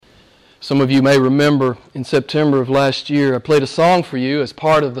Some of you may remember in September of last year, I played a song for you as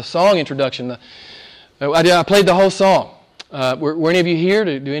part of the song introduction. I played the whole song. Were any of you here?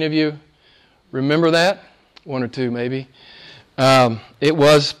 Do any of you remember that? One or two, maybe. It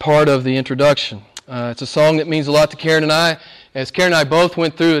was part of the introduction. It's a song that means a lot to Karen and I. As Karen and I both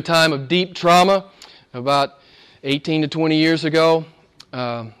went through a time of deep trauma about 18 to 20 years ago,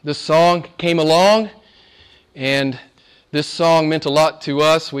 this song came along, and this song meant a lot to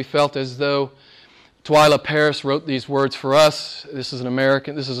us. We felt as though Twila Paris wrote these words for us. This is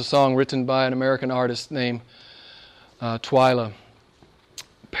a song written by an American artist named Twila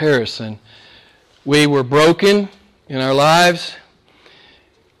Paris. And we were broken in our lives.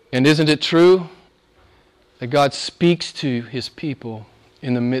 And isn't it true that God speaks to His people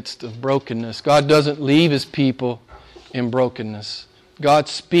in the midst of brokenness? God doesn't leave His people in brokenness. God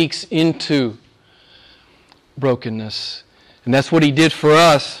speaks into brokenness. And that's what He did for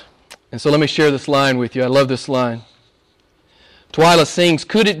us. And so let me share this line with you. I love this line. Twila sings,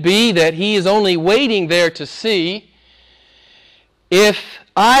 "Could it be that He is only waiting there to see if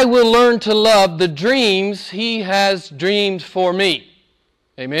I will learn to love the dreams He has dreamed for me?"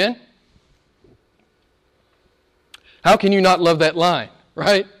 Amen? How can you not love that line,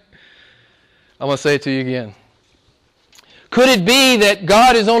 right? I'm going to say it to you again. Could it be that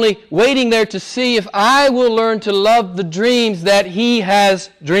God is only waiting there to see if I will learn to love the dreams that He has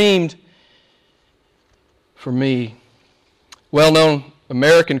dreamed for me? Well-known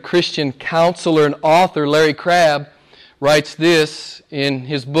American Christian counselor and author Larry Crabb writes this in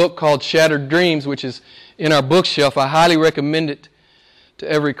his book called Shattered Dreams, which is in our bookshelf. I highly recommend it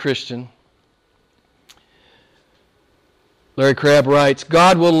to every Christian. Larry Crabb writes,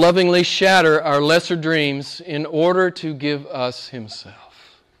 "God will lovingly shatter our lesser dreams in order to give us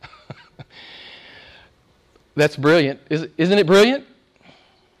Himself." That's brilliant. Isn't it brilliant?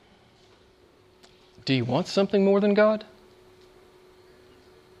 Do you want something more than God?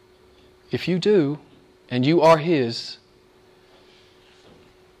 If you do, and you are His,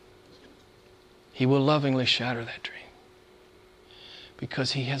 He will lovingly shatter that dream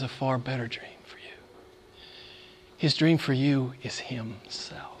because He has a far better dream. His dream for you is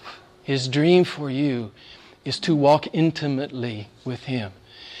Himself. His dream for you is to walk intimately with Him.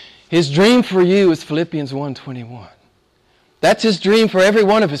 His dream for you is Philippians 1:21. That's His dream for every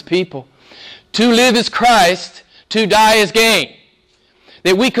one of His people. To live is Christ, to die is gain.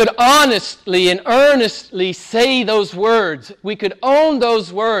 That we could honestly and earnestly say those words. We could own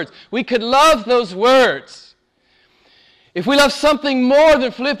those words. We could love those words. If we love something more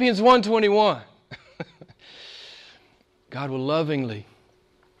than Philippians 1:21, God will lovingly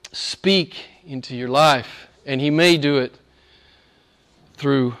speak into your life, and He may do it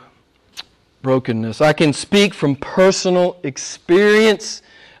through brokenness. I can speak from personal experience.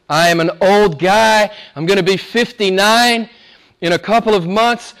 I am an old guy. I'm going to be 59 in a couple of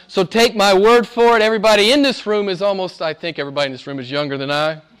months, so take my word for it. Everybody in this room is I think everybody in this room is younger than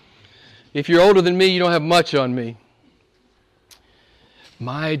I. If you're older than me, you don't have much on me.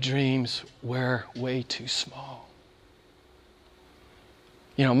 My dreams were way too small.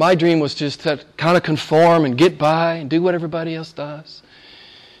 You know, my dream was just to kind of conform and get by and do what everybody else does.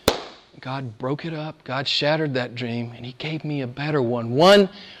 God broke it up. God shattered that dream, and He gave me a better one. One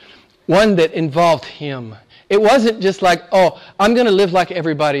that involved Him. It wasn't just like, oh, I'm going to live like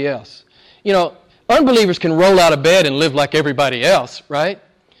everybody else. You know, unbelievers can roll out of bed and live like everybody else, right?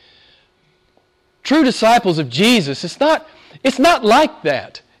 True disciples of Jesus, it's not like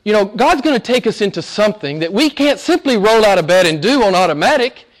that. You know, God's going to take us into something that we can't simply roll out of bed and do on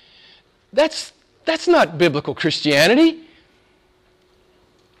automatic. That's not biblical Christianity.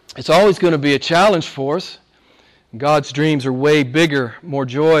 It's always going to be a challenge for us. God's dreams are way bigger, more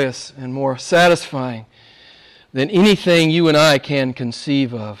joyous, and more satisfying than anything you and I can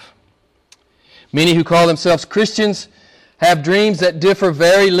conceive of. Many who call themselves Christians have dreams that differ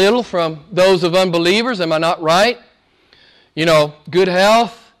very little from those of unbelievers. Am I not right? You know, good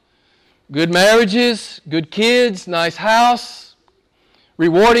health, good marriages, good kids, nice house,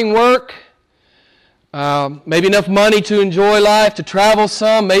 rewarding work, maybe enough money to enjoy life, to travel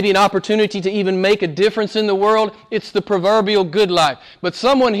some, maybe an opportunity to even make a difference in the world. It's the proverbial good life. But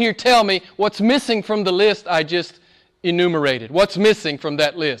someone here tell me what's missing from the list I just enumerated. What's missing from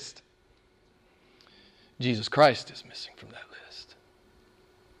that list? Jesus Christ is missing from that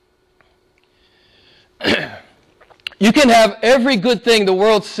list. You can have every good thing the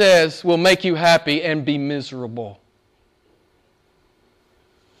world says will make you happy and be miserable.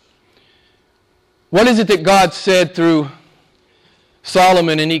 What is it that God said through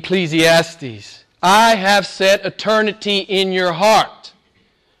Solomon in Ecclesiastes? I have set eternity in your heart.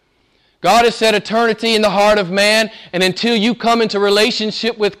 God has set eternity in the heart of man, and until you come into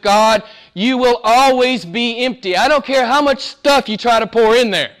relationship with God, you will always be empty. I don't care how much stuff you try to pour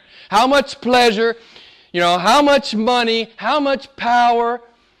in there, how much pleasure, how much money, how much power,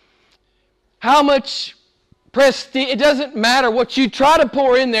 how much prestige. It doesn't matter what you try to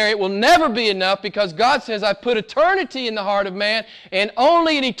pour in there. It will never be enough, because God says, I put eternity in the heart of man, and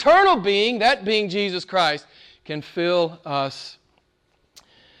only an eternal being, that being Jesus Christ, can fill us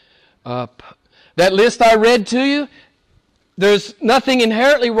up. That list I read to you, there's nothing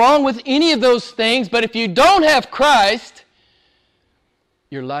inherently wrong with any of those things, but if you don't have Christ,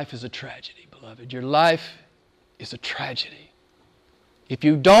 your life is a tragedy, beloved. Your life is a tragedy. If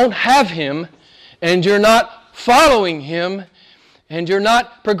you don't have Him, and you're not following Him, and you're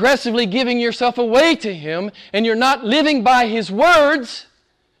not progressively giving yourself away to Him, and you're not living by His words,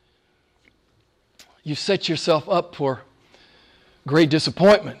 you've set yourself up for great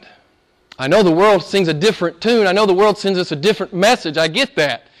disappointment. I know the world sings a different tune. I know the world sends us a different message. I get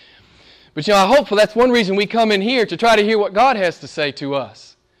that. But I hope that's one reason we come in here, to try to hear what God has to say to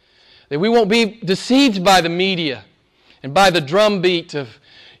us. That we won't be deceived by the media and by the drumbeat of,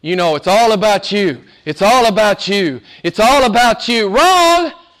 it's all about you. It's all about you. It's all about you.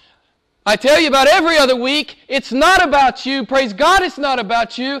 Wrong! I tell you about every other week, it's not about you. Praise God, it's not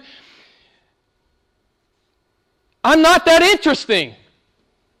about you. I'm not that interesting.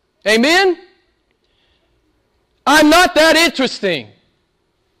 Amen? I'm not that interesting.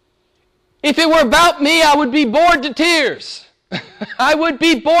 If it were about me, I would be bored to tears. I would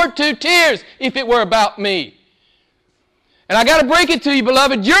be bored to tears if it were about me. And I got to break it to you,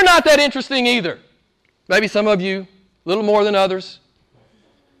 beloved, you're not that interesting either. Maybe some of you, a little more than others.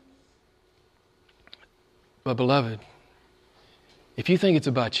 But beloved, if you think it's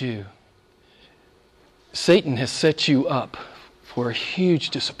about you, Satan has set you up for a huge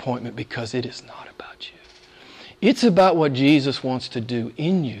disappointment, because it is not about you. It's about what Jesus wants to do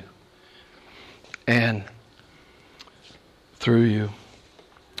in you and through you.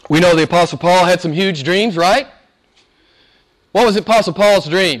 We know the Apostle Paul had some huge dreams, right? What was the Apostle Paul's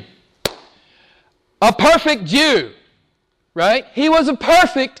dream? A perfect Jew, right? He was a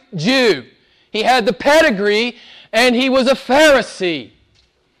perfect Jew. He had the pedigree, and he was a Pharisee.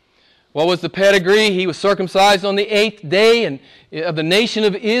 What was the pedigree? He was circumcised on the 8th day and of the nation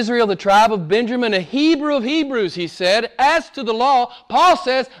of Israel, the tribe of Benjamin, a Hebrew of Hebrews, he said. As to the law, Paul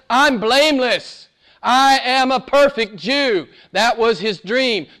says, I'm blameless. I am a perfect Jew. That was his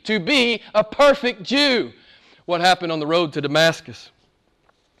dream, to be a perfect Jew. What happened on the road to Damascus?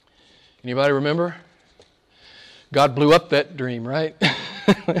 Anybody remember? God blew up that dream, right?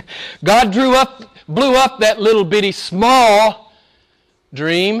 God blew up that little bitty small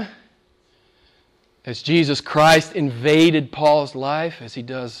dream as Jesus Christ invaded Paul's life, as He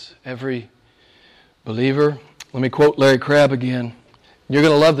does every believer. Let me quote Larry Crabb again. You're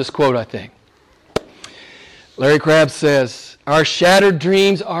going to love this quote, I think. Larry Crabb says, our shattered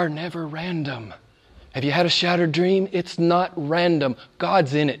dreams are never random. Have you had a shattered dream? It's not random.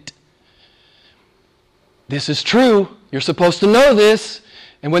 God's in it. This is true. You're supposed to know this.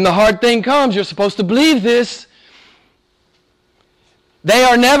 And when the hard thing comes, you're supposed to believe this. They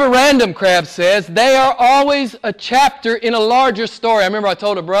are never random, Crabb says. They are always a chapter in a larger story. I remember I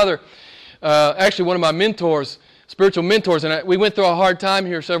told a brother, actually one of my mentors, spiritual mentors, and we went through a hard time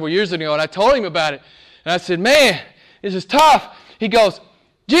here several years ago, and I told him about it. And I said, man, this is tough. He goes,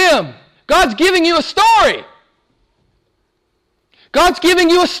 Jim, God's giving you a story. God's giving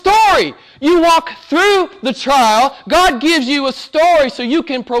you a story. You walk through the trial. God gives you a story so you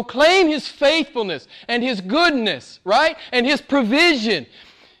can proclaim His faithfulness and His goodness, right? And His provision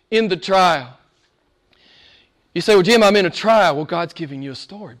in the trial. You say, well, Jim, I'm in a trial. Well, God's giving you a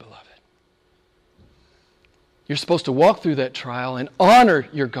story, beloved. You're supposed to walk through that trial and honor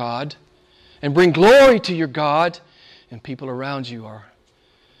your God and bring glory to your God, and people around you are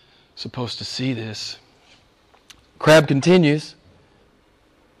supposed to see this. Crabb continues,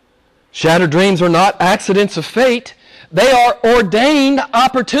 shattered dreams are not accidents of fate. They are ordained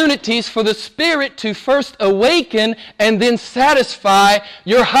opportunities for the Spirit to first awaken and then satisfy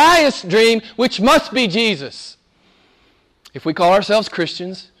your highest dream, which must be Jesus. If we call ourselves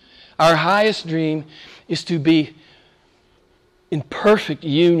Christians, our highest dream is to be in perfect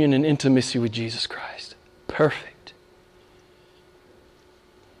union and intimacy with Jesus Christ. Perfect.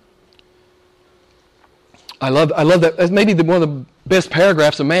 I love that. That's maybe one of the best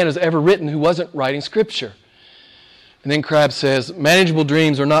paragraphs a man has ever written who wasn't writing Scripture. And then Crabb says, manageable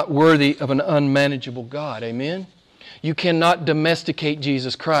dreams are not worthy of an unmanageable God. Amen? You cannot domesticate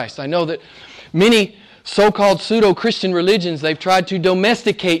Jesus Christ. I know that many so-called pseudo-Christian religions, they've tried to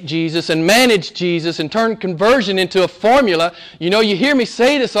domesticate Jesus and manage Jesus and turn conversion into a formula. You know, you hear me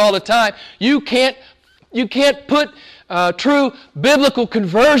say this all the time. You can't put true biblical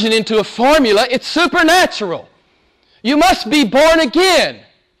conversion into a formula. It's supernatural. You must be born again.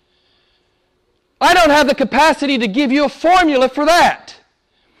 I don't have the capacity to give you a formula for that.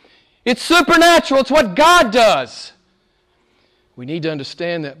 It's supernatural. It's what God does. We need to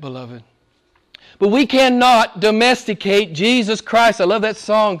understand that, beloved. But we cannot domesticate Jesus Christ. I love that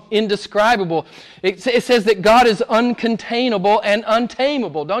song, Indescribable. It says that God is uncontainable and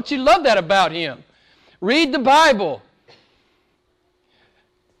untamable. Don't you love that about Him? Read the Bible.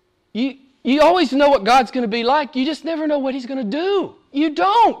 You always know what God's going to be like. You just never know what He's going to do. You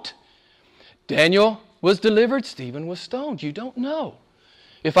don't. Daniel was delivered. Stephen was stoned. You don't know.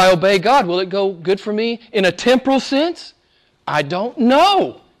 If I obey God, will it go good for me in a temporal sense? I don't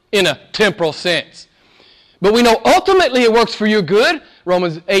know in a temporal sense. But we know ultimately it works for your good.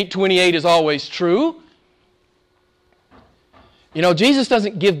 Romans 8:28 is always true. You know, Jesus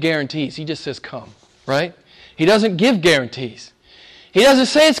doesn't give guarantees. He just says come, right? He doesn't give guarantees. He doesn't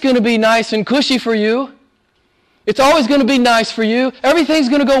say it's going to be nice and cushy for you. It's always going to be nice for you. Everything's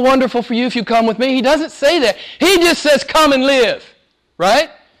going to go wonderful for you if you come with me. He doesn't say that. He just says come and live, right?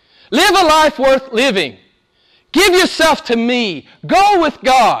 Live a life worth living. Give yourself to me. Go with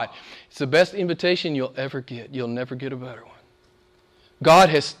God. It's the best invitation you'll ever get. You'll never get a better one. God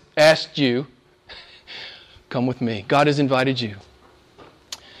has asked you, come with me. God has invited you.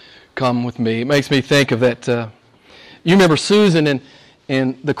 Come with me. It makes me think of that. You remember Susan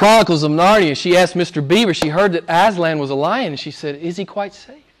in the Chronicles of Narnia. She asked Mr. Beaver. She heard that Aslan was a lion. And she said, is he quite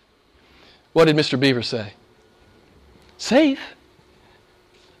safe? What did Mr. Beaver say? Safe?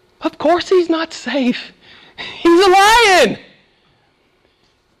 Of course he's not safe. He's a lion.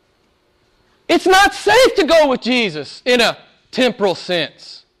 It's not safe to go with Jesus in a temporal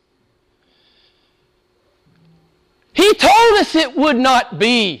sense. He told us it would not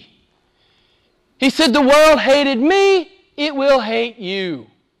be. He said, the world hated me, it will hate you.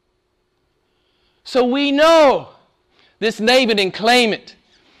 So we know this name it and claim it,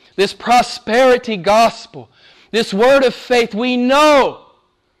 this prosperity gospel, this word of faith, we know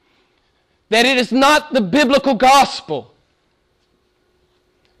that it is not the biblical gospel.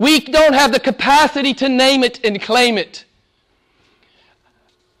 We don't have the capacity to name it and claim it.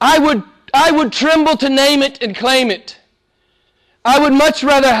 I would tremble to name it and claim it. I would much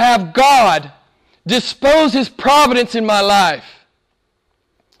rather have God dispose His providence in my life.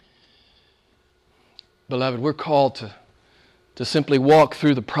 Beloved, we're called to simply walk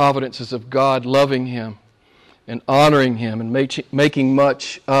through the providences of God, loving Him and honoring Him and making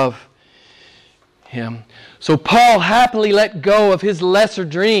much of Him. So Paul happily let go of his lesser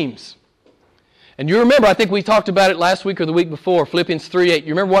dreams. And you remember, I think we talked about it last week or the week before, Philippians 3:8. You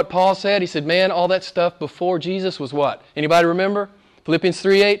remember what Paul said? He said, man, all that stuff before Jesus was what? Anybody remember? Philippians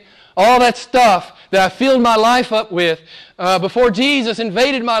 3:8. All that stuff that I filled my life up with before Jesus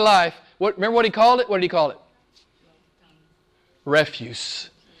invaded my life. Remember what he called it? What did he call it? Refuse.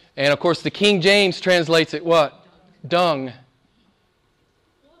 And of course the King James translates it what? Dung.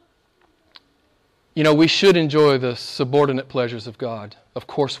 You know, we should enjoy the subordinate pleasures of God. Of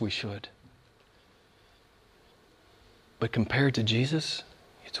course we should. But compared to Jesus,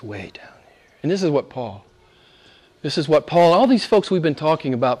 it's way down here. And this is what Paul, all these folks we've been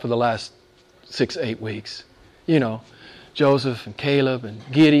talking about for the last 6-8 weeks. You know, Joseph and Caleb and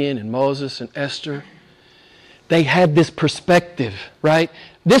Gideon and Moses and Esther. They had this perspective, right?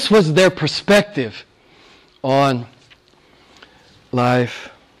 This was their perspective on life.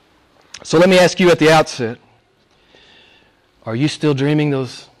 So let me ask you at the outset, are you still dreaming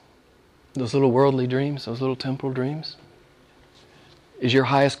those little worldly dreams, those little temporal dreams? Is your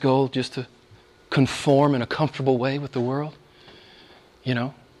highest goal just to conform in a comfortable way with the world? You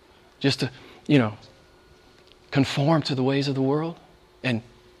know, just to, conform to the ways of the world and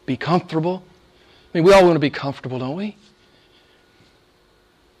be comfortable? I mean, we all want to be comfortable, don't we?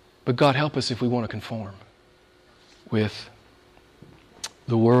 But God help us if we want to conform with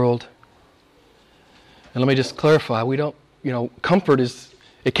the world. And let me just clarify, we don't, comfort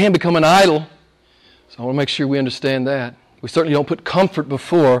it can become an idol. So I want to make sure we understand that. We certainly don't put comfort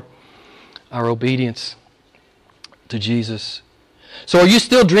before our obedience to Jesus. So are you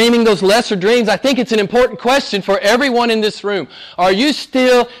still dreaming those lesser dreams? I think it's an important question for everyone in this room. Are you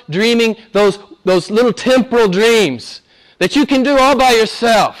still dreaming those little temporal dreams that you can do all by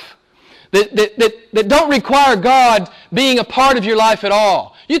yourself? That don't require God being a part of your life at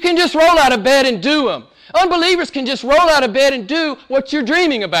all. You can just roll out of bed and do them. Unbelievers can just roll out of bed and do what you're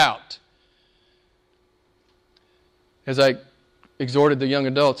dreaming about. As I exhorted the young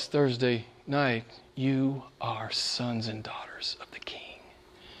adults Thursday night, you are sons and daughters of the King.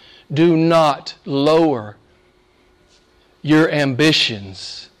 Do not lower your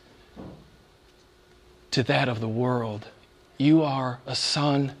ambitions to that of the world. You are a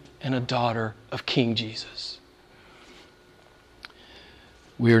son and a daughter of King Jesus.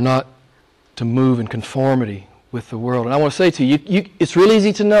 We are not to move in conformity with the world. And I want to say to you, it's real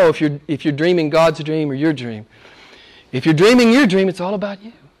easy to know if you're dreaming God's dream or your dream. If you're dreaming your dream, it's all about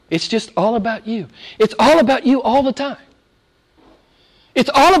you. It's just all about you. It's all about you all the time. It's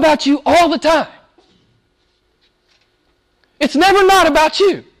all about you all the time. It's never not about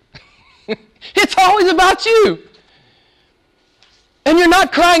you. It's always about you. And you're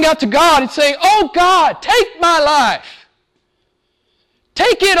not crying out to God and saying, oh God, take my life.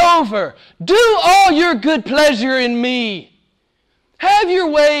 Take it over. Do all your good pleasure in me. Have your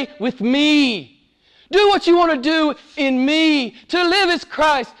way with me. Do what you want to do in me. To live is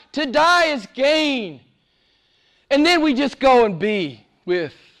Christ. To die is gain. And then we just go and be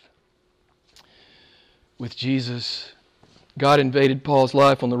with Jesus. God invaded Paul's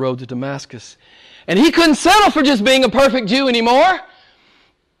life on the road to Damascus. And he couldn't settle for just being a perfect Jew anymore.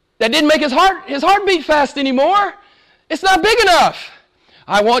 That didn't make his heart beat fast anymore. It's not big enough.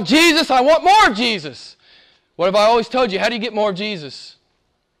 I want Jesus. I want more of Jesus. What have I always told you? How do you get more of Jesus?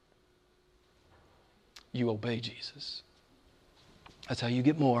 You obey Jesus. That's how you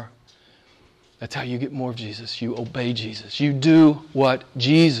get more. That's how you get more of Jesus. You obey Jesus. You do what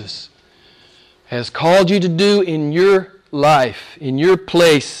Jesus has called you to do in your life, in your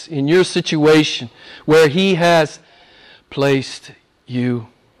place, in your situation, where He has placed you.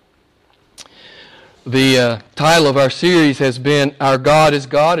 The title of our series has been, Our God is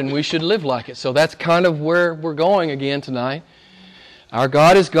God and We Should Live Like It. So that's kind of where we're going again tonight. Our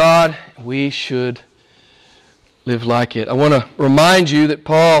God is God, we should live like it. I want to remind you that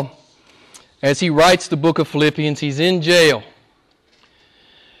Paul, as he writes the book of Philippians, he's in jail.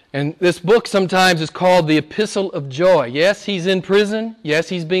 And this book sometimes is called the Epistle of Joy. Yes, he's in prison. Yes,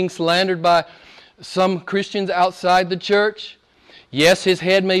 he's being slandered by some Christians outside the church. Yes, his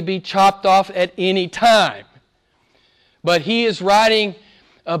head may be chopped off at any time. But he is writing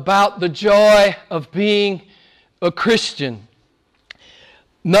about the joy of being a Christian.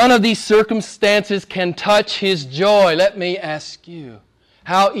 None of these circumstances can touch his joy. Let me ask you,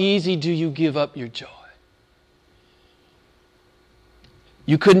 how easy do you give up your joy?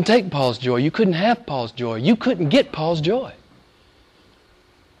 You couldn't take Paul's joy. You couldn't have Paul's joy. You couldn't get Paul's joy.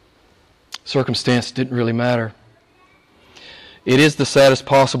 Circumstance didn't really matter. It is the saddest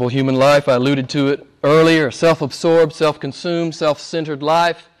possible human life. I alluded to it earlier. A self-absorbed, self-consumed, self-centered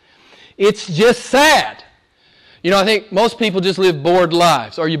life. It's just sad. You know, I think most people just live bored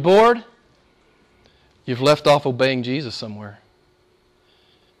lives. Are you bored? You've left off obeying Jesus somewhere.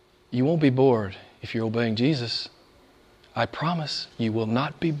 You won't be bored if you're obeying Jesus. I promise you will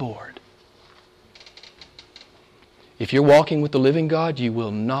not be bored. If you're walking with the living God, you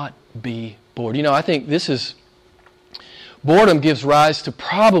will not be bored. You know, I think boredom gives rise to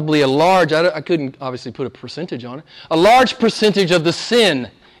probably a large, I couldn't obviously put a percentage on it, a large percentage of the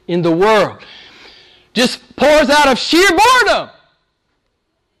sin in the world just pours out of sheer boredom.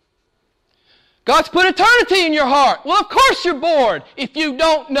 God's put eternity in your heart. Well, of course you're bored if you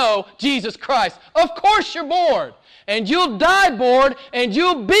don't know Jesus Christ. Of course you're bored. And you'll die bored, and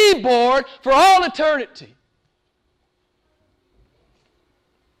you'll be bored for all eternity.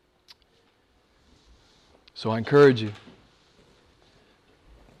 So I encourage you,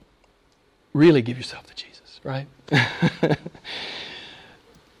 really give yourself to Jesus, right?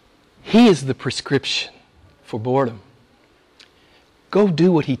 He is the prescription for boredom. Go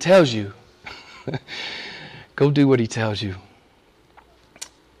do what He tells you. Go do what He tells you.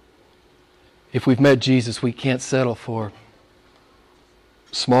 If we've met Jesus, we can't settle for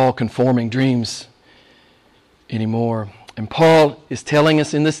small conforming dreams anymore. And Paul is telling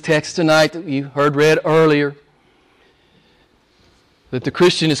us in this text tonight that you heard read earlier that the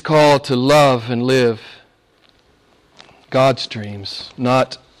Christian is called to love and live God's dreams,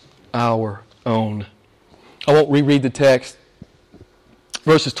 not our own. I won't reread the text.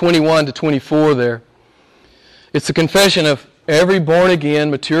 Verses 21 to 24 there. It's a confession of every born-again,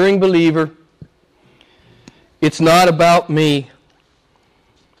 maturing believer. It's not about me.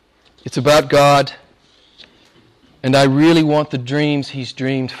 It's about God. And I really want the dreams He's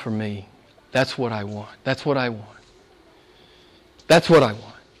dreamed for me. That's what I want. That's what I want. That's what I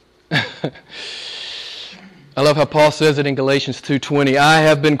want. I love how Paul says it in Galatians 2:20. I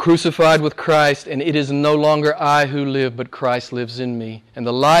have been crucified with Christ, and it is no longer I who live, but Christ lives in me. And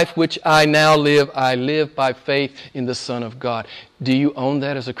the life which I now live, I live by faith in the Son of God. Do you own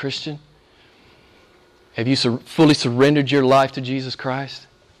that as a Christian? Have you fully surrendered your life to Jesus Christ?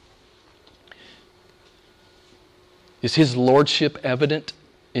 Is His Lordship evident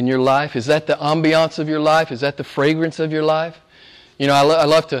in your life? Is that the ambiance of your life? Is that the fragrance of your life? You know, I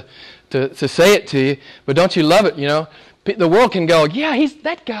love to say it to you, but don't you love it, you know? The world can go, yeah, he's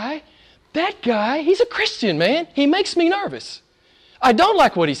that guy, he's a Christian, man. He makes me nervous. I don't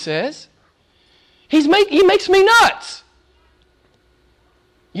like what he says. He makes me nuts.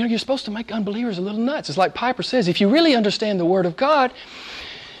 You know, you're supposed to make unbelievers a little nuts. It's like Piper says, if you really understand the Word of God,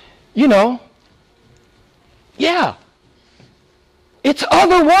 you know, yeah, it's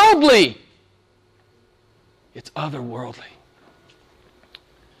otherworldly. It's otherworldly.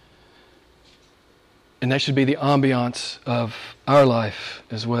 And that should be the ambiance of our life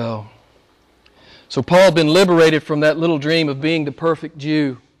as well. So Paul had been liberated from that little dream of being the perfect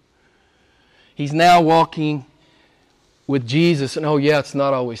Jew. He's now walking with Jesus, and oh yeah, it's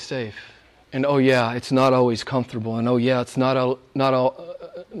not always safe. And oh yeah, it's not always comfortable. And oh yeah, it's not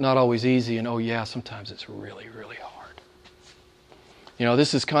always easy. And oh yeah, sometimes it's really, really hard. You know,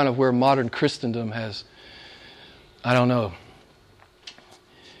 this is kind of where modern Christendom has, I don't know.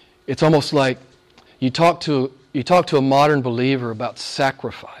 It's almost like you talk to a modern believer about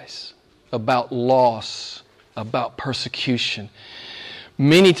sacrifice, about loss, about persecution.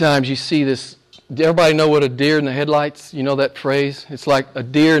 Many times you see this. Does everybody know what a deer in the headlights? You know that phrase? It's like a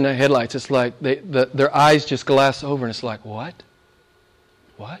deer in the headlights. It's like their eyes just glass over, and it's like, what?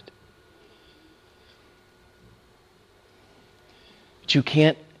 What? But you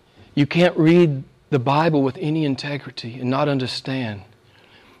can't read the Bible with any integrity and not understand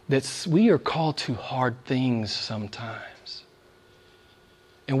that we are called to hard things sometimes.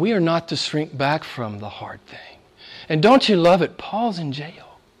 And we are not to shrink back from the hard thing. And don't you love it? Paul's in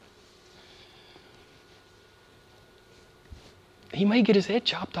jail. He may get his head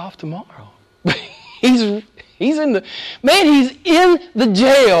chopped off tomorrow. he's in the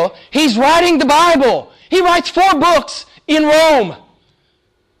jail. He's writing the Bible. He writes 4 books in Rome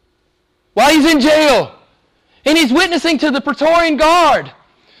while he's in jail. And he's witnessing to the Praetorian Guard.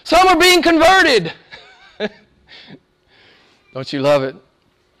 Some are being converted. Don't you love it?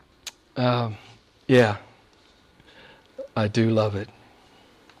 Yeah, I do love it.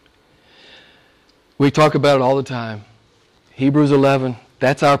 We talk about it all the time. Hebrews 11,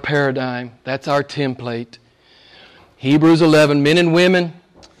 that's our paradigm. That's our template. Hebrews 11, men and women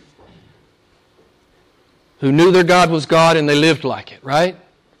who knew their God was God and they lived like it, right?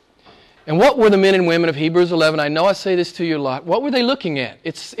 And what were the men and women of Hebrews 11? I know I say this to you a lot. What were they looking at?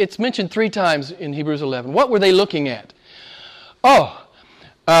 It's mentioned 3 times in Hebrews 11. What were they looking at? Oh,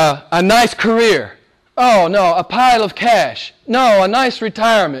 a nice career. Oh, no, a pile of cash. No, a nice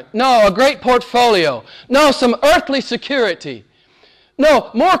retirement. No, a great portfolio. No, some earthly security.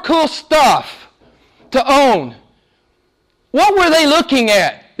 No, more cool stuff to own. What were they looking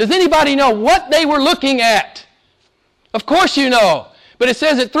at? Does anybody know what they were looking at? Of course you know. But it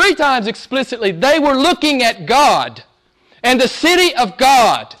says it 3 times explicitly. They were looking at God and the city of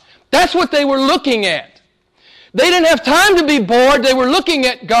God. That's what they were looking at. They didn't have time to be bored. They were looking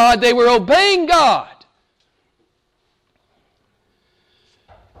at God. They were obeying God.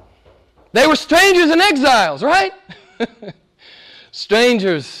 They were strangers and exiles, right?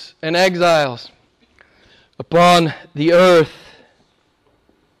 Strangers and exiles upon the earth.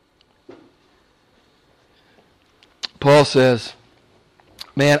 Paul says,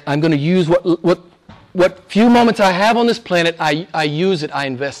 man, I'm going to use what few moments I have on this planet, I use it, I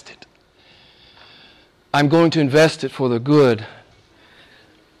invest it. I'm going to invest it for the good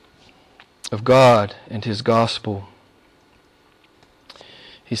of God and His gospel.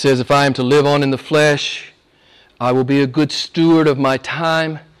 He says, if I am to live on in the flesh, I will be a good steward of my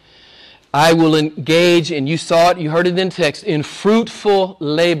time. I will engage, and you saw it, you heard it in the text, in fruitful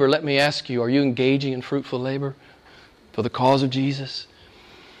labor. Let me ask you, are you engaging in fruitful labor for the cause of Jesus?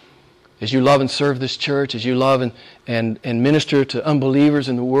 As you love and serve this church, as you love and minister to unbelievers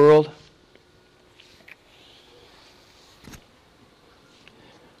in the world,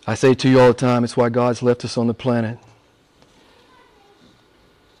 I say to you all the time, it's why God's left us on the planet.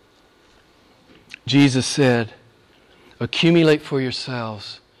 Jesus said, accumulate for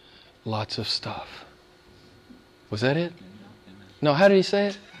yourselves lots of stuff. Was that it? No, how did He say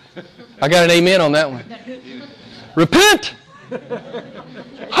it? I got an amen on that one. Repent!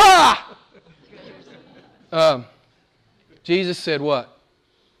 Ha! Jesus said what?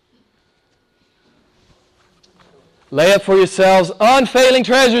 Lay up for yourselves unfailing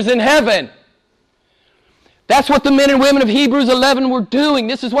treasures in heaven. That's what the men and women of Hebrews 11 were doing.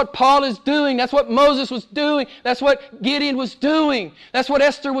 This is what Paul is doing. That's what Moses was doing. That's what Gideon was doing. That's what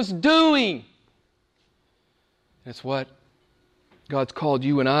Esther was doing. That's what God's called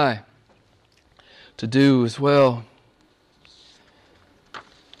you and I to do as well.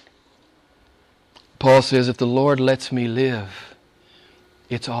 Paul says, if the Lord lets me live,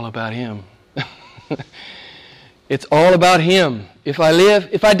 it's all about Him. It's all about Him. If I live,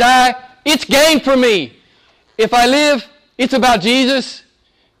 if I die, it's gain for me. If I live, it's about Jesus.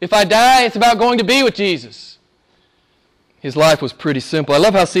 If I die, it's about going to be with Jesus. His life was pretty simple. I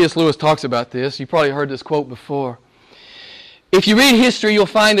love how C.S. Lewis talks about this. You probably heard this quote before. If you read history, you'll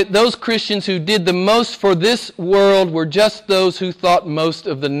find that those Christians who did the most for this world were just those who thought most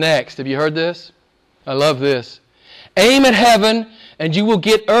of the next. Have you heard this? I love this. Aim at heaven and you will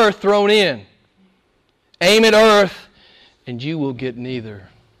get earth thrown in. Aim at earth and you will get neither.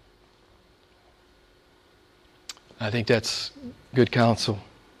 I think that's good counsel.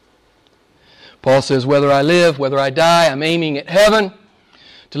 Paul says, whether I live, whether I die, I'm aiming at heaven.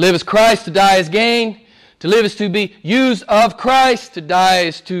 To live is Christ, to die is gain. To live is to be used of Christ. To die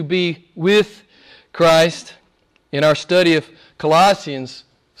is to be with Christ. In our study of Colossians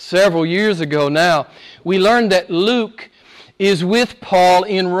several years ago now, we learned that Luke is with Paul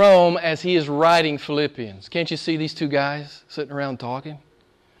in Rome as he is writing Philippians. Can't you see these two guys sitting around talking?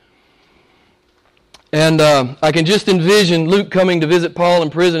 And I can just envision Luke coming to visit Paul in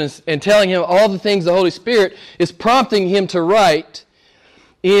prison and telling him all the things the Holy Spirit is prompting him to write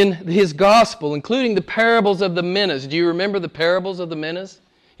in his gospel, including the parables of the minas. Do you remember the parables of the minas?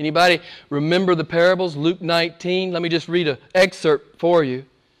 Anybody remember the parables? Luke 19. Let me just read an excerpt for you.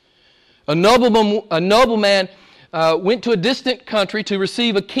 A nobleman went to a distant country to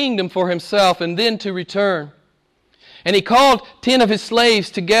receive a kingdom for himself and then to return. And he called 10 of his slaves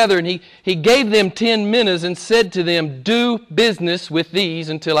together, and he gave them 10 minas and said to them, do business with these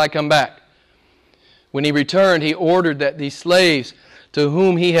until I come back. When he returned, he ordered that these slaves to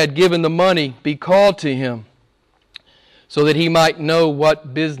whom he had given the money be called to him, so that he might know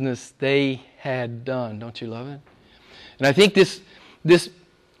what business they had done. Don't you love it? And I think this,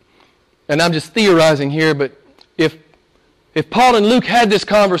 and I'm just theorizing here, but if Paul and Luke had this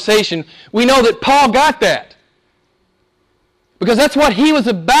conversation, we know that Paul got that. Because that's what he was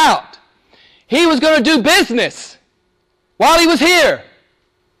about. He was going to do business while he was here.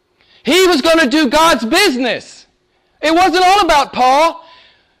 He was going to do God's business. It wasn't all about Paul.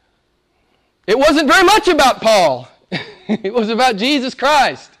 It wasn't very much about Paul. It was about Jesus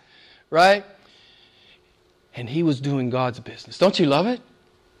Christ, right? And he was doing God's business. Don't you love it?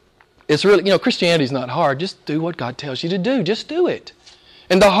 It's really, Christianity's not hard. Just do what God tells you to do. Just do it.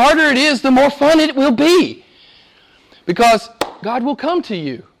 And the harder it is, the more fun it will be. Because God will come to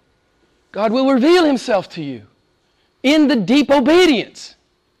you. God will reveal Himself to you in the deep obedience.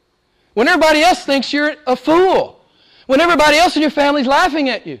 When everybody else thinks you're a fool. When everybody else in your family is laughing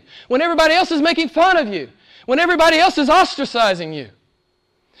at you. When everybody else is making fun of you. When everybody else is ostracizing you.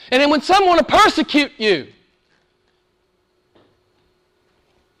 And then when some want to persecute you.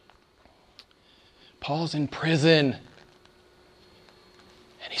 Paul's in prison.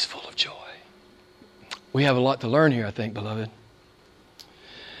 And he's full of joy. We have a lot to learn here, I think, beloved.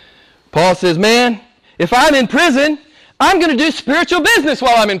 Paul says, man, if I'm in prison, I'm going to do spiritual business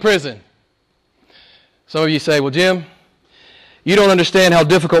while I'm in prison. Some of you say, well, Jim, you don't understand how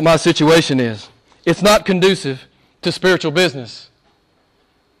difficult my situation is. It's not conducive to spiritual business.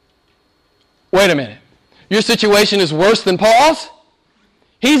 Wait a minute. Your situation is worse than Paul's?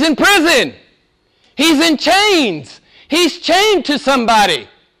 He's in prison. He's in chains. He's chained to somebody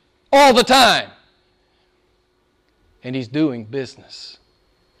all the time. And he's doing business.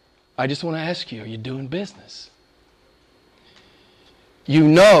 I just want to ask you, are you doing business? You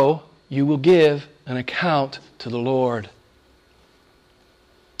know you will give an account to the Lord.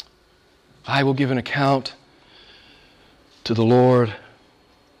 I will give an account to the Lord.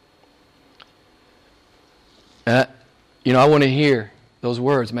 I want to hear those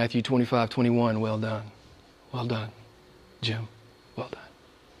words, Matthew 25:21. Well done. Well done, Jim. Well done.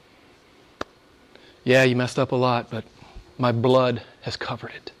 Yeah, you messed up a lot, but my blood has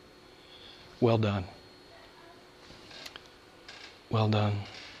covered it. Well done. Well done.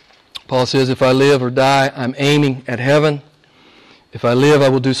 Paul says, if I live or die, I'm aiming at heaven. If I live, I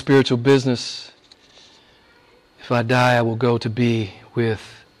will do spiritual business. If I die, I will go to be with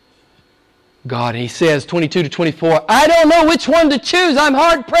God. And he says, 22-24, I don't know which one to choose. I'm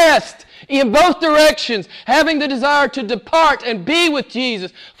hard pressed in both directions, having the desire to depart and be with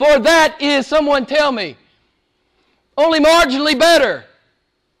Jesus. For that is, someone tell me, Only marginally better.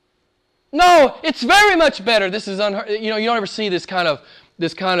 No, it's very much better. This is you don't ever see this kind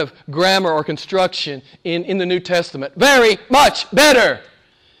of grammar or construction in the New Testament. Very much better,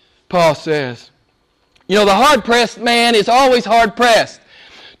 Paul says. The hard-pressed man is always hard-pressed.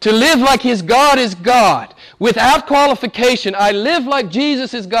 To live like his God is God, without qualification. I live like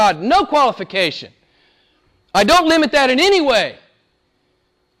Jesus is God. No qualification. I don't limit that in any way.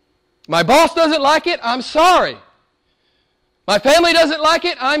 My boss doesn't like it, I'm sorry. My family doesn't like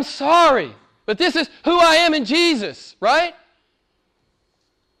it, I'm sorry. But this is who I am in Jesus, right?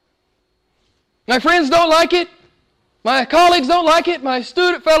 My friends don't like it. My colleagues don't like it. My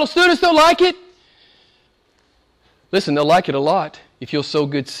fellow students don't like it. Listen, they'll like it a lot if you'll sow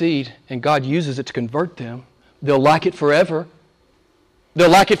good seed and God uses it to convert them. They'll like it forever. They'll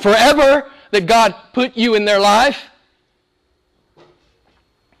like it forever that God put you in their life.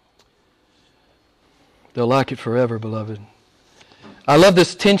 They'll like it forever, beloved. I love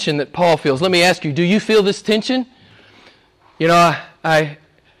this tension that Paul feels. Let me ask you, do you feel this tension? I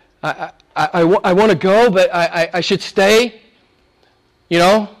want to go, but I should stay.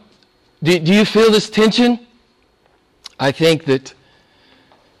 Do you feel this tension? I think that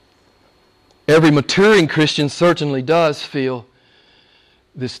every maturing Christian certainly does feel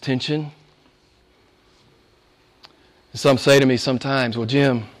this tension. Some say to me sometimes, well,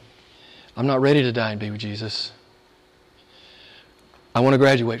 Jim, I'm not ready to die and be with Jesus. I want to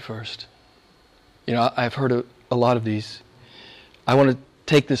graduate first. I've heard a lot of these. I want to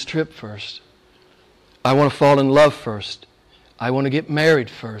take this trip first. I want to fall in love first. I want to get married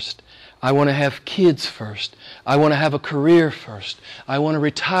first. I want to have kids first. I want to have a career first. I want to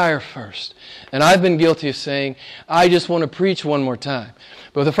retire first. And I've been guilty of saying, I just want to preach one more time.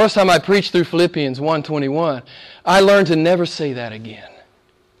 But the first time I preached through Philippians 1:21, I learned to never say that again.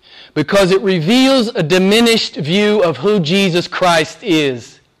 Because it reveals a diminished view of who Jesus Christ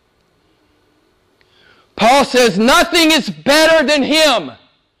is. Paul says nothing is better than Him.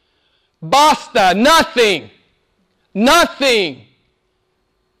 Basta, nothing. Nothing.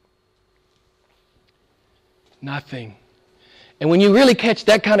 Nothing. And when you really catch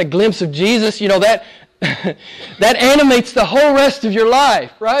that kind of glimpse of Jesus, that that animates the whole rest of your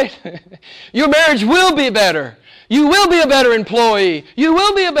life, right? Your marriage will be better. You will be a better employee. You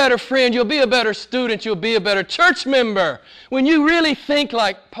will be a better friend. You'll be a better student. You'll be a better church member. When you really think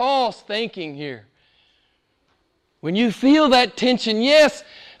like Paul's thinking here. When you feel that tension, yes,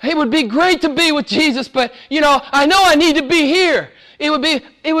 it would be great to be with Jesus, but, I know I need to be here. It would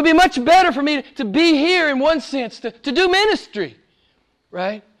be much better for me to be here in one sense, to do ministry,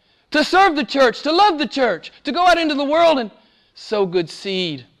 right? To serve the church, to love the church, to go out into the world and sow good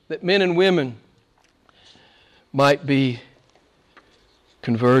seed that men and women might be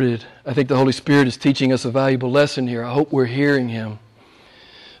converted. I think the Holy Spirit is teaching us a valuable lesson here. I hope we're hearing Him.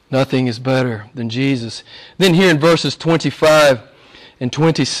 Nothing is better than Jesus. Then here in verses 25 and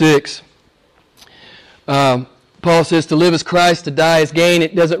 26, Paul says, to live is Christ, to die is gain.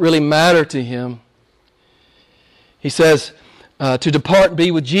 It doesn't really matter to him. He says, to depart and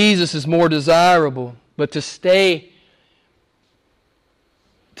be with Jesus is more desirable, but to stay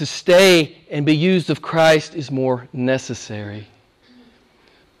and be used of Christ is more necessary.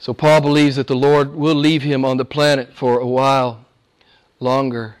 So Paul believes that the Lord will leave him on the planet for a while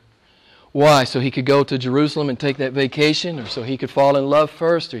longer. Why? So he could go to Jerusalem and take that vacation, or so he could fall in love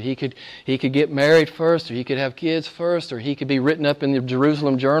first, or he could get married first, or he could have kids first, or he could be written up in the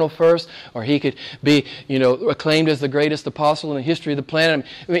Jerusalem Journal first, or he could be, acclaimed as the greatest apostle in the history of the planet.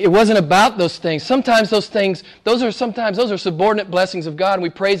 I mean, it wasn't about those things. Sometimes those are subordinate blessings of God, and we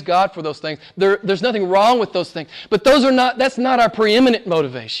praise God for those things. There's nothing wrong with those things. But that's not our preeminent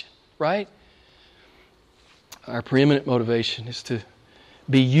motivation, right? Our preeminent motivation is to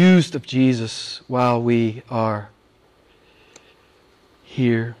be used of Jesus while we are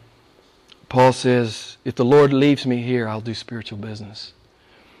here. Paul says, if the Lord leaves me here, I'll do spiritual business.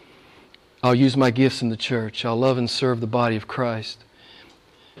 I'll use my gifts in the church. I'll love and serve the body of Christ.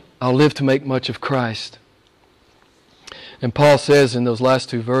 I'll live to make much of Christ. And Paul says in those last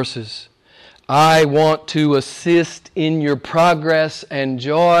two verses, I want to assist in your progress and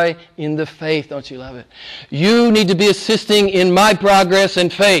joy in the faith. Don't you love it? You need to be assisting in my progress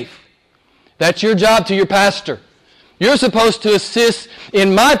and faith. That's your job to your pastor. You're supposed to assist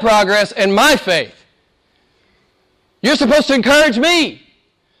in my progress and my faith. You're supposed to encourage me.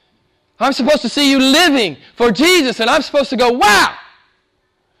 I'm supposed to see you living for Jesus, and I'm supposed to go, wow,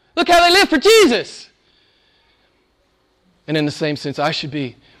 look how they live for Jesus. And in the same sense, I should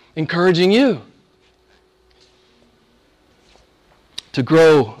be encouraging you to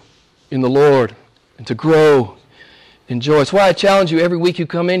grow in the Lord and to grow enjoy. It's why I challenge you every week you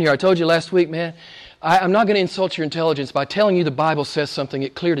come in here. I told you last week, man, I'm not going to insult your intelligence by telling you the Bible says something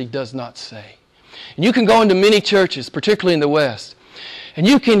it clearly does not say. And you can go into many churches, particularly in the West, and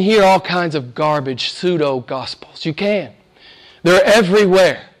you can hear all kinds of garbage, pseudo-gospels. You can. They're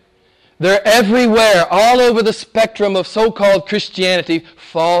everywhere. They're everywhere, all over the spectrum of so-called Christianity,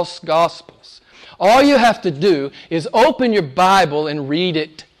 false gospels. All you have to do is open your Bible and read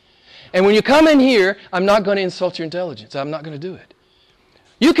it. And when you come in here, I'm not going to insult your intelligence. I'm not going to do it.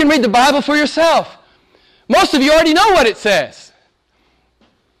 You can read the Bible for yourself. Most of you already know what it says.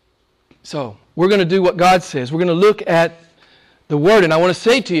 So, we're going to do what God says. We're going to look at the Word. And I want to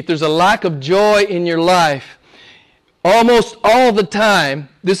say to you, if there's a lack of joy in your life, almost all the time,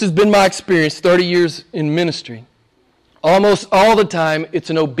 this has been my experience, 30 years in ministry, almost all the time, it's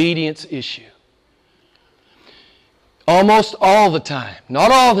an obedience issue. Almost all the time.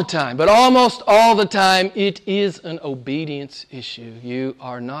 Not all the time, but almost all the time, it is an obedience issue. You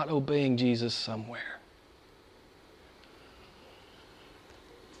are not obeying Jesus somewhere.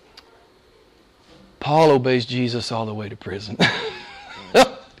 Paul obeys Jesus all the way to prison.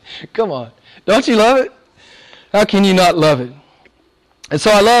 Come on. Don't you love it? How can you not love it? And so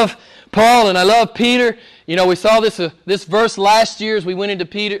I love Paul and I love Peter. You know, we saw this verse last year as we went into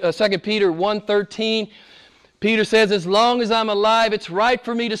 2 Peter 1:13. Peter says, as long as I'm alive, it's right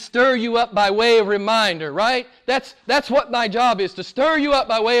for me to stir you up by way of reminder, right? That's what my job is, to stir you up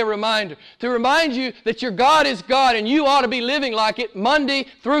by way of reminder. To remind you that your God is God and you ought to be living like it Monday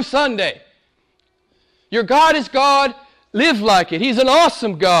through Sunday. Your God is God. Live like it. He's an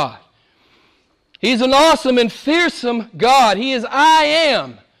awesome God. He's an awesome and fearsome God. He is I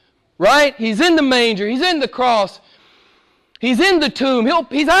am. Right? He's in the manger. He's in the cross. He's in the tomb.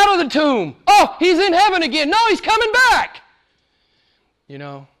 He's out of the tomb. Oh, He's in heaven again. No, He's coming back. You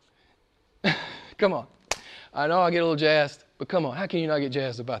know. Come on. I know I get a little jazzed, but come on. How can you not get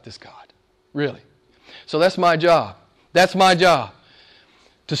jazzed about this God? Really? So that's my job. That's my job.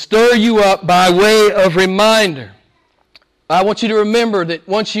 To stir you up by way of reminder. I want you to remember that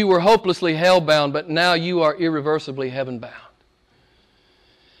once you were hopelessly hell-bound, but now you are irreversibly heaven-bound.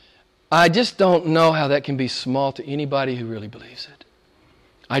 I just don't know how that can be small to anybody who really believes it.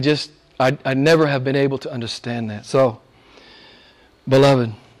 I never have been able to understand that. So,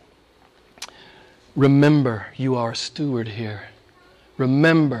 beloved, remember you are a steward here.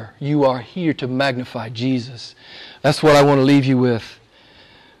 Remember you are here to magnify Jesus. That's what I want to leave you with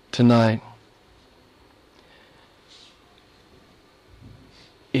tonight.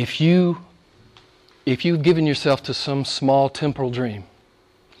 If you've given yourself to some small temporal dream,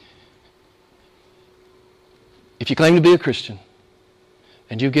 if you claim to be a Christian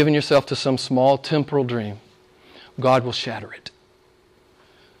and you've given yourself to some small temporal dream, God will shatter it.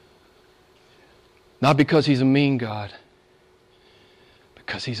 Not because He's a mean God,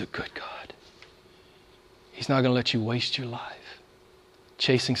 because He's a good God. He's not going to let you waste your life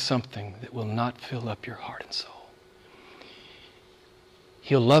chasing something that will not fill up your heart and soul.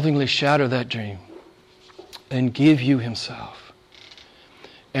 He'll lovingly shatter that dream and give you Himself.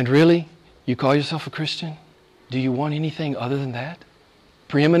 And really, you call yourself a Christian? Do you want anything other than that?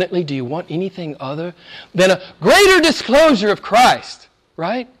 Preeminently, do you want anything other than a greater disclosure of Christ,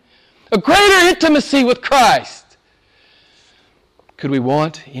 right? A greater intimacy with Christ. Could we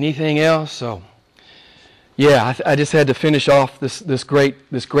want anything else? So, yeah, I just had to finish off this great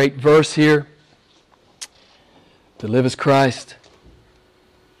verse here. To live as Christ,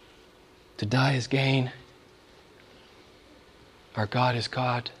 to die is gain. Our God is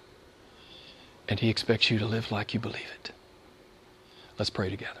God, and He expects you to live like you believe it. Let's pray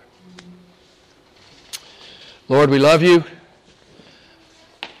together. Lord, we love You.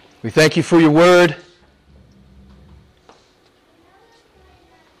 We thank You for Your word.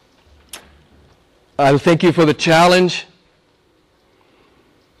 I thank You for the challenge.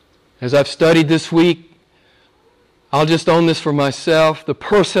 As I've studied this week, I'll just own this for myself, the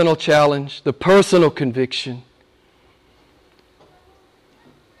personal challenge, the personal conviction.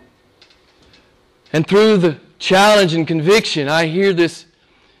 And through the challenge and conviction, I hear this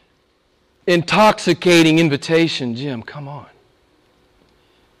intoxicating invitation. Jim, come on.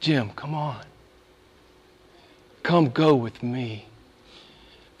 Jim, come on. Come go with me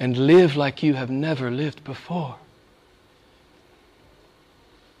and live like you have never lived before.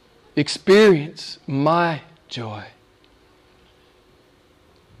 Experience my joy.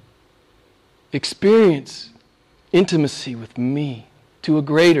 Experience intimacy with me to a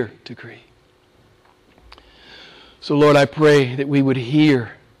greater degree. So, Lord, I pray that we would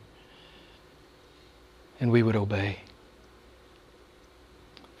hear and we would obey.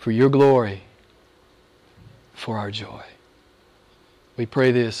 For Your glory, for our joy. We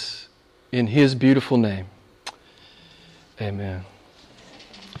pray this in His beautiful name. Amen.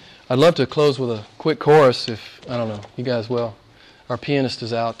 I'd love to close with a quick chorus if, I don't know, you guys, well, our pianist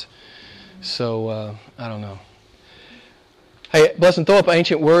is out, so I don't know. Hey, bless and throw up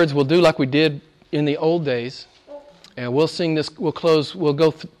ancient words. We'll do like we did in the old days, and we'll sing this, we'll close, we'll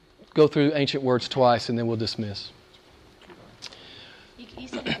go through ancient words twice, and then we'll dismiss. You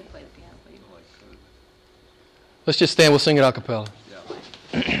said you could play the piano, but you Let's just stand, we'll sing it a cappella.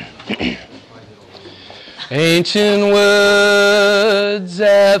 Ancient words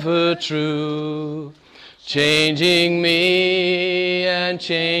ever true, changing me and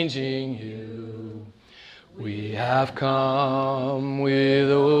changing you. We have come with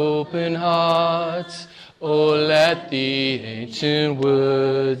open hearts. Oh, let the ancient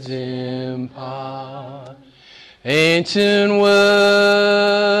words impart. Ancient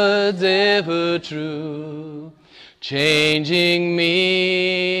words ever true, changing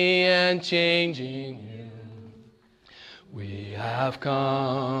me and changing you. We have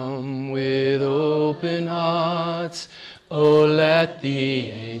come with open hearts. Oh, let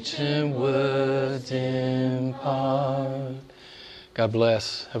the ancient words impart. God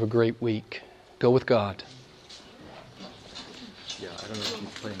bless. Have a great week. Go with God. Yeah, I don't know if she's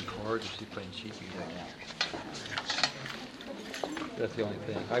playing cards or she's playing cheap music. That's the only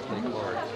thing. I play cards.